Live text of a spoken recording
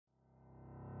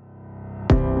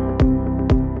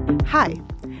Hi,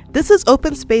 this is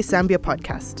Open Space Zambia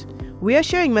podcast. We are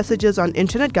sharing messages on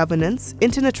internet governance,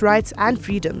 internet rights and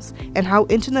freedoms, and how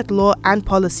internet law and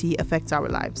policy affects our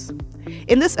lives.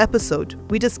 In this episode,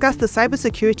 we discuss the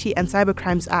Cybersecurity and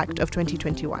Cybercrimes Act of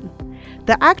 2021.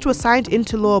 The act was signed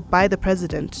into law by the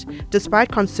president,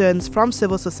 despite concerns from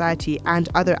civil society and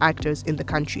other actors in the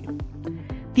country.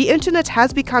 The internet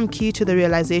has become key to the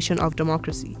realization of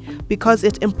democracy because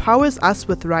it empowers us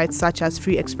with rights such as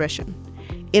free expression.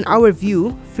 In our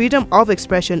view, freedom of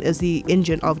expression is the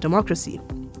engine of democracy.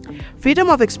 Freedom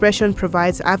of expression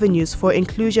provides avenues for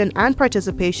inclusion and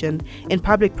participation in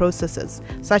public processes,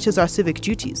 such as our civic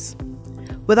duties.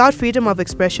 Without freedom of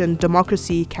expression,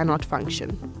 democracy cannot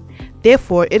function.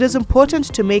 Therefore, it is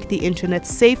important to make the internet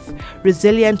safe,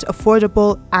 resilient,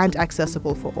 affordable, and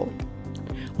accessible for all.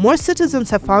 More citizens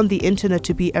have found the internet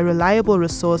to be a reliable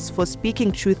resource for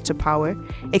speaking truth to power,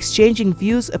 exchanging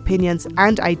views, opinions,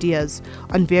 and ideas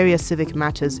on various civic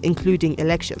matters, including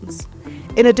elections.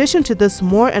 In addition to this,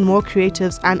 more and more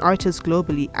creatives and artists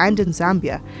globally and in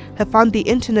Zambia have found the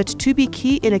internet to be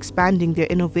key in expanding their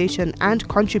innovation and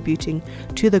contributing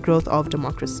to the growth of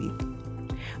democracy.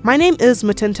 My name is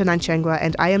Mutinta Nanchengwa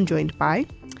and I am joined by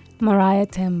Mariah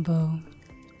Tembo.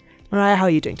 Mariah, how are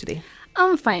you doing today?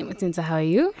 I'm fine, Mutinta. How are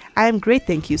you? I am great,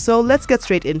 thank you. So let's get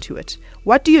straight into it.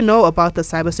 What do you know about the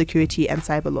Cybersecurity and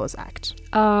Cyber Laws Act?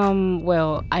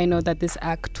 Well, I know that this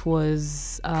act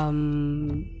was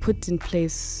put in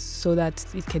place so that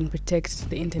it can protect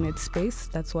the internet space.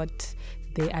 That's what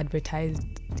they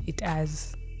advertised it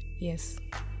as. Yes.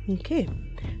 Okay.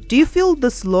 Do you feel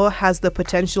this law has the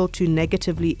potential to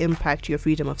negatively impact your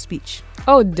freedom of speech?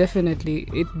 Oh, definitely.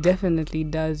 It definitely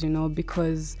does,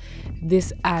 because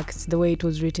this act, the way it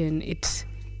was written, it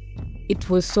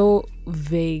was so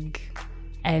vague.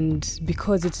 And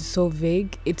because it is so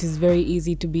vague, it is very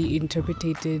easy to be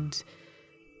interpreted,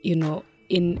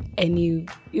 in any,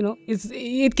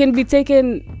 it can be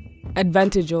taken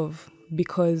advantage of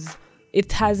because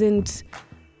it hasn't,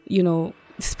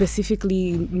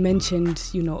 specifically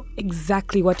mentioned,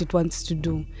 exactly what it wants to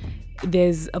do.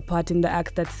 There's a part in the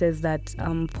act that says that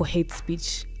for hate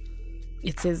speech,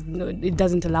 it says no, it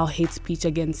doesn't allow hate speech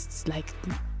against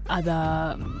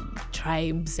other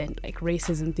tribes and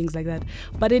races and things like that.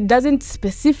 But it doesn't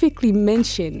specifically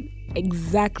mention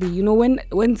exactly,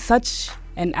 when such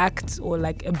an act or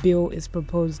a bill is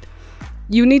proposed,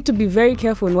 you need to be very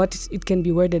careful in what it can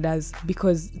be worded as,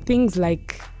 because things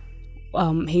like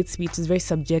hate speech is very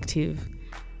subjective.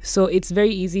 So it's very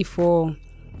easy for,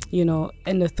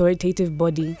 an authoritative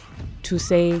body to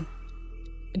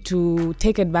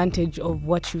take advantage of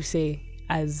what you say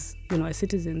as, a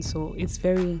citizen. So it's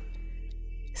very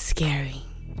scary.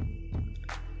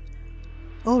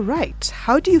 All right.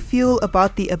 How do you feel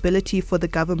about the ability for the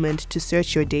government to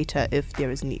search your data if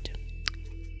there is need?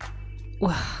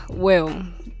 Well,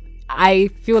 I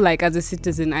feel like as a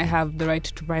citizen, I have the right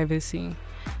to privacy.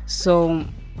 So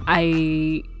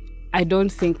I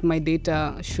don't think my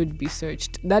data should be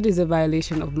searched. That is a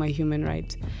violation of my human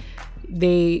right.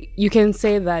 You can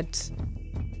say that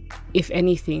if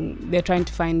anything, they're trying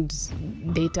to find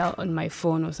data on my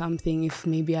phone or something, if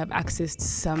maybe I've accessed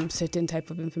some certain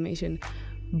type of information.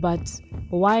 But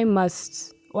why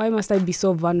must I be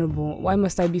so vulnerable? Why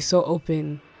must I be so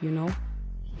open,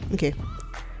 Okay.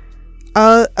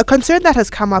 A concern that has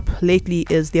come up lately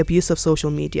is the abuse of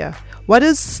social media. What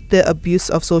is the abuse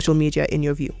of social media in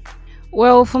your view?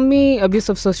 Well, for me, abuse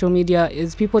of social media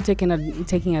is people taking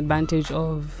advantage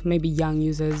of maybe young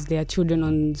users. They are children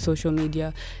on social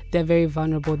media. They're very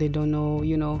vulnerable. They don't know,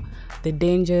 the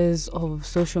dangers of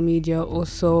social media.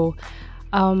 Also,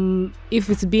 if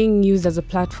it's being used as a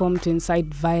platform to incite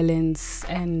violence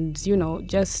and,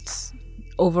 just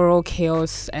overall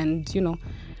chaos and,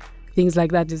 things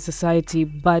like that in society.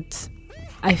 But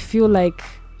I feel like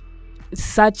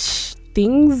such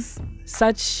things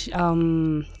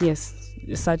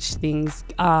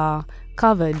are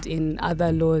covered in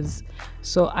other laws.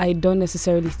 So I don't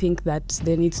necessarily think that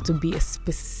there needs to be a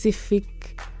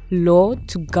specific law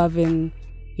to govern,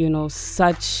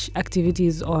 such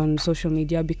activities on social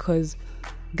media, because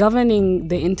governing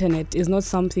the internet is not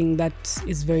something that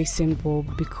is very simple,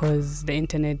 because the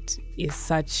internet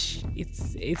is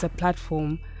it's a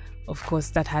platform, of course,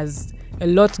 that has a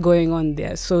lot going on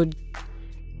there. So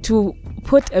to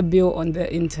put a bill on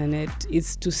the internet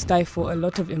is to stifle a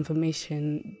lot of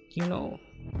information,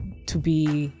 to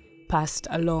be passed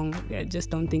along. I just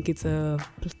don't think it's a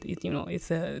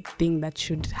thing that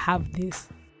should have this.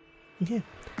 Okay.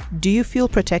 Do you feel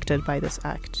protected by this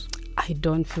act? I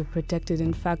don't feel protected.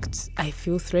 In fact, I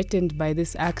feel threatened by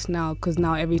this act now, because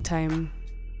now every time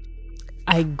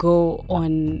I go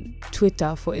on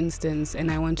Twitter, for instance,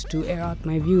 and I want to air out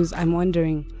my views, I'm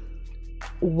wondering,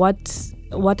 what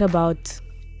about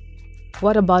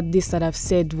this that I've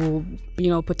said will,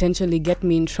 potentially get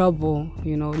me in trouble?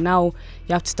 Now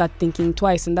you have to start thinking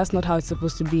twice, and that's not how it's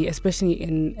supposed to be, especially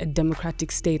in a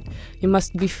democratic state. You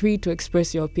must be free to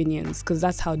express your opinions, because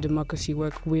that's how democracy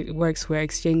works. We're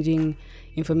exchanging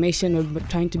information, we're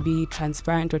trying to be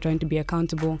transparent, we're trying to be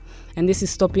accountable, and this is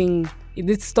stopping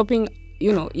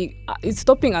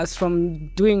us from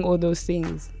doing all those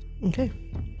things. Okay.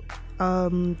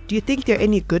 Do you think there are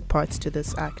any good parts to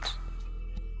this act?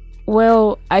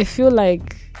 Well, I feel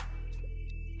like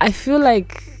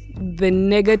the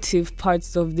negative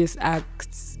parts of this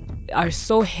act are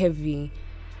so heavy.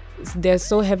 They're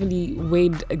so heavily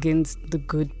weighed against the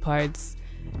good parts.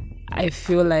 I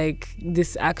feel like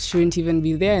this act shouldn't even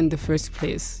be there in the first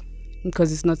place,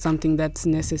 because it's not something that's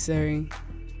necessary.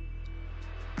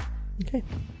 Okay.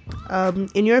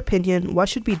 In your opinion, what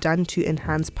should be done to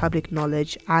enhance public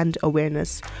knowledge and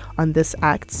awareness on this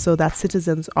act so that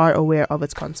citizens are aware of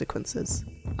its consequences?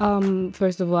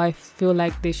 First of all, I feel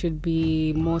like there should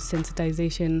be more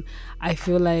sensitization. I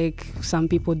feel like some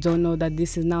people don't know that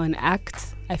this is now an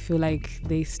act. I feel like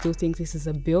they still think this is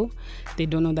a bill. They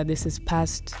don't know that this is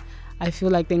passed. I feel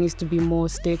like there needs to be more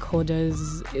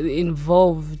stakeholders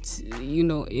involved, in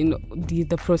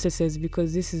the processes,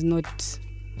 because this is not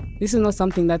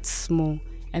something that's small,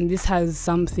 and this has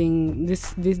something.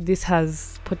 This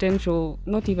has potential,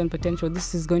 not even potential.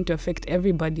 This is going to affect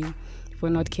everybody if we're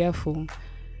not careful.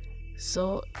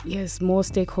 So yes, more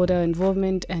stakeholder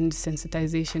involvement and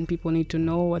sensitization. People need to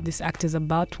know what this act is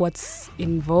about, what's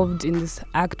involved in this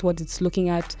act, what it's looking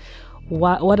at,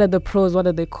 what are the pros, what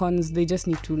are the cons. They just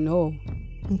need to know.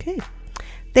 Okay.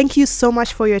 Thank you so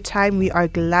much for your time. We are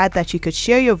glad that you could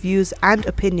share your views and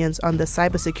opinions on the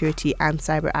Cybersecurity and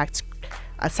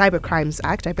Cybercrimes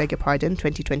Act,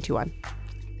 2021.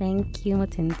 Thank you,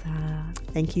 Matinta.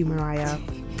 Thank you, Mariah.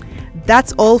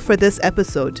 That's all for this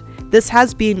episode. This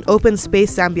has been Open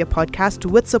Space Zambia podcast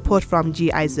with support from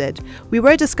GIZ. We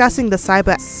were discussing the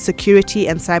Cybersecurity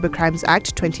and Cybercrimes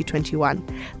Act 2021.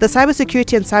 The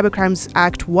Cybersecurity and Cybercrimes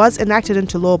Act was enacted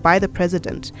into law by the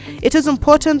President. It is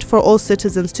important for all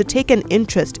citizens to take an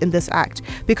interest in this act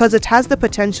because it has the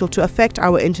potential to affect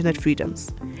our internet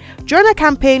freedoms. Join a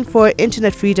campaign for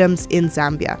internet freedoms in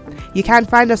Zambia. You can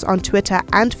find us on Twitter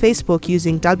and Facebook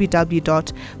using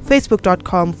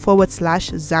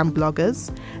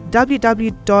www.facebook.com/Zambloggers,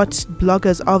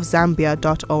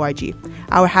 www.bloggersofzambia.org.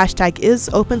 Our hashtag is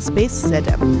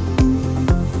OpenSpaceZM.